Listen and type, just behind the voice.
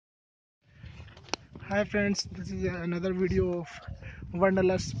Hi friends, this is another video of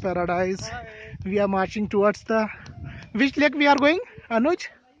Wanderlust Paradise. We are marching towards the... Which lake we are going, Anuj?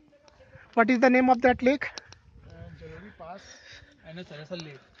 What is the name of that lake? Jalori Pass and a Sarasal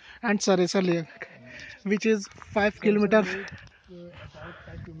Lake. And Saresa Lake, which is 5 kilometers. Lake, about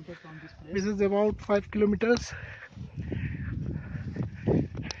 5 kilometers from this place. This is about 5 kilometers.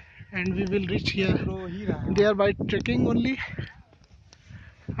 And we will reach here. There by trekking only.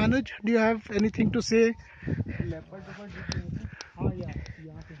 Anuj, do you have anything to say?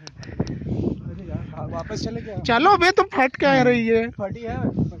 वापस चले क्या? चलो बे, तुम फट क्या रही है? फटी है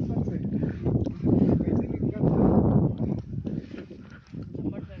बचपन से।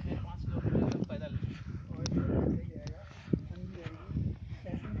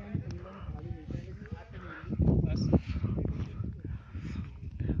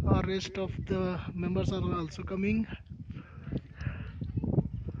 Our rest of the members are also coming.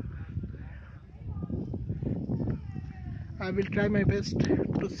 I will try my best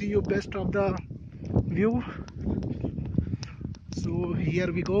to see you best of the view. So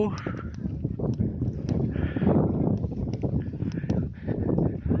here we go.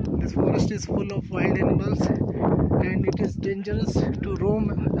 This forest is full of wild animals and it is dangerous to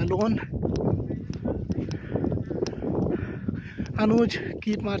roam alone. Anuj,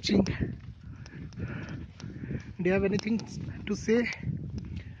 keep marching. Do you have anything to say?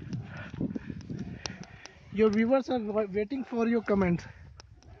 Your viewers are waiting for your comments.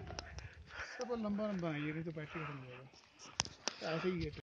 सब लंबा लंबा है, ये नहीं तो battery खत्म हो जाएगा। ऐसे ही है।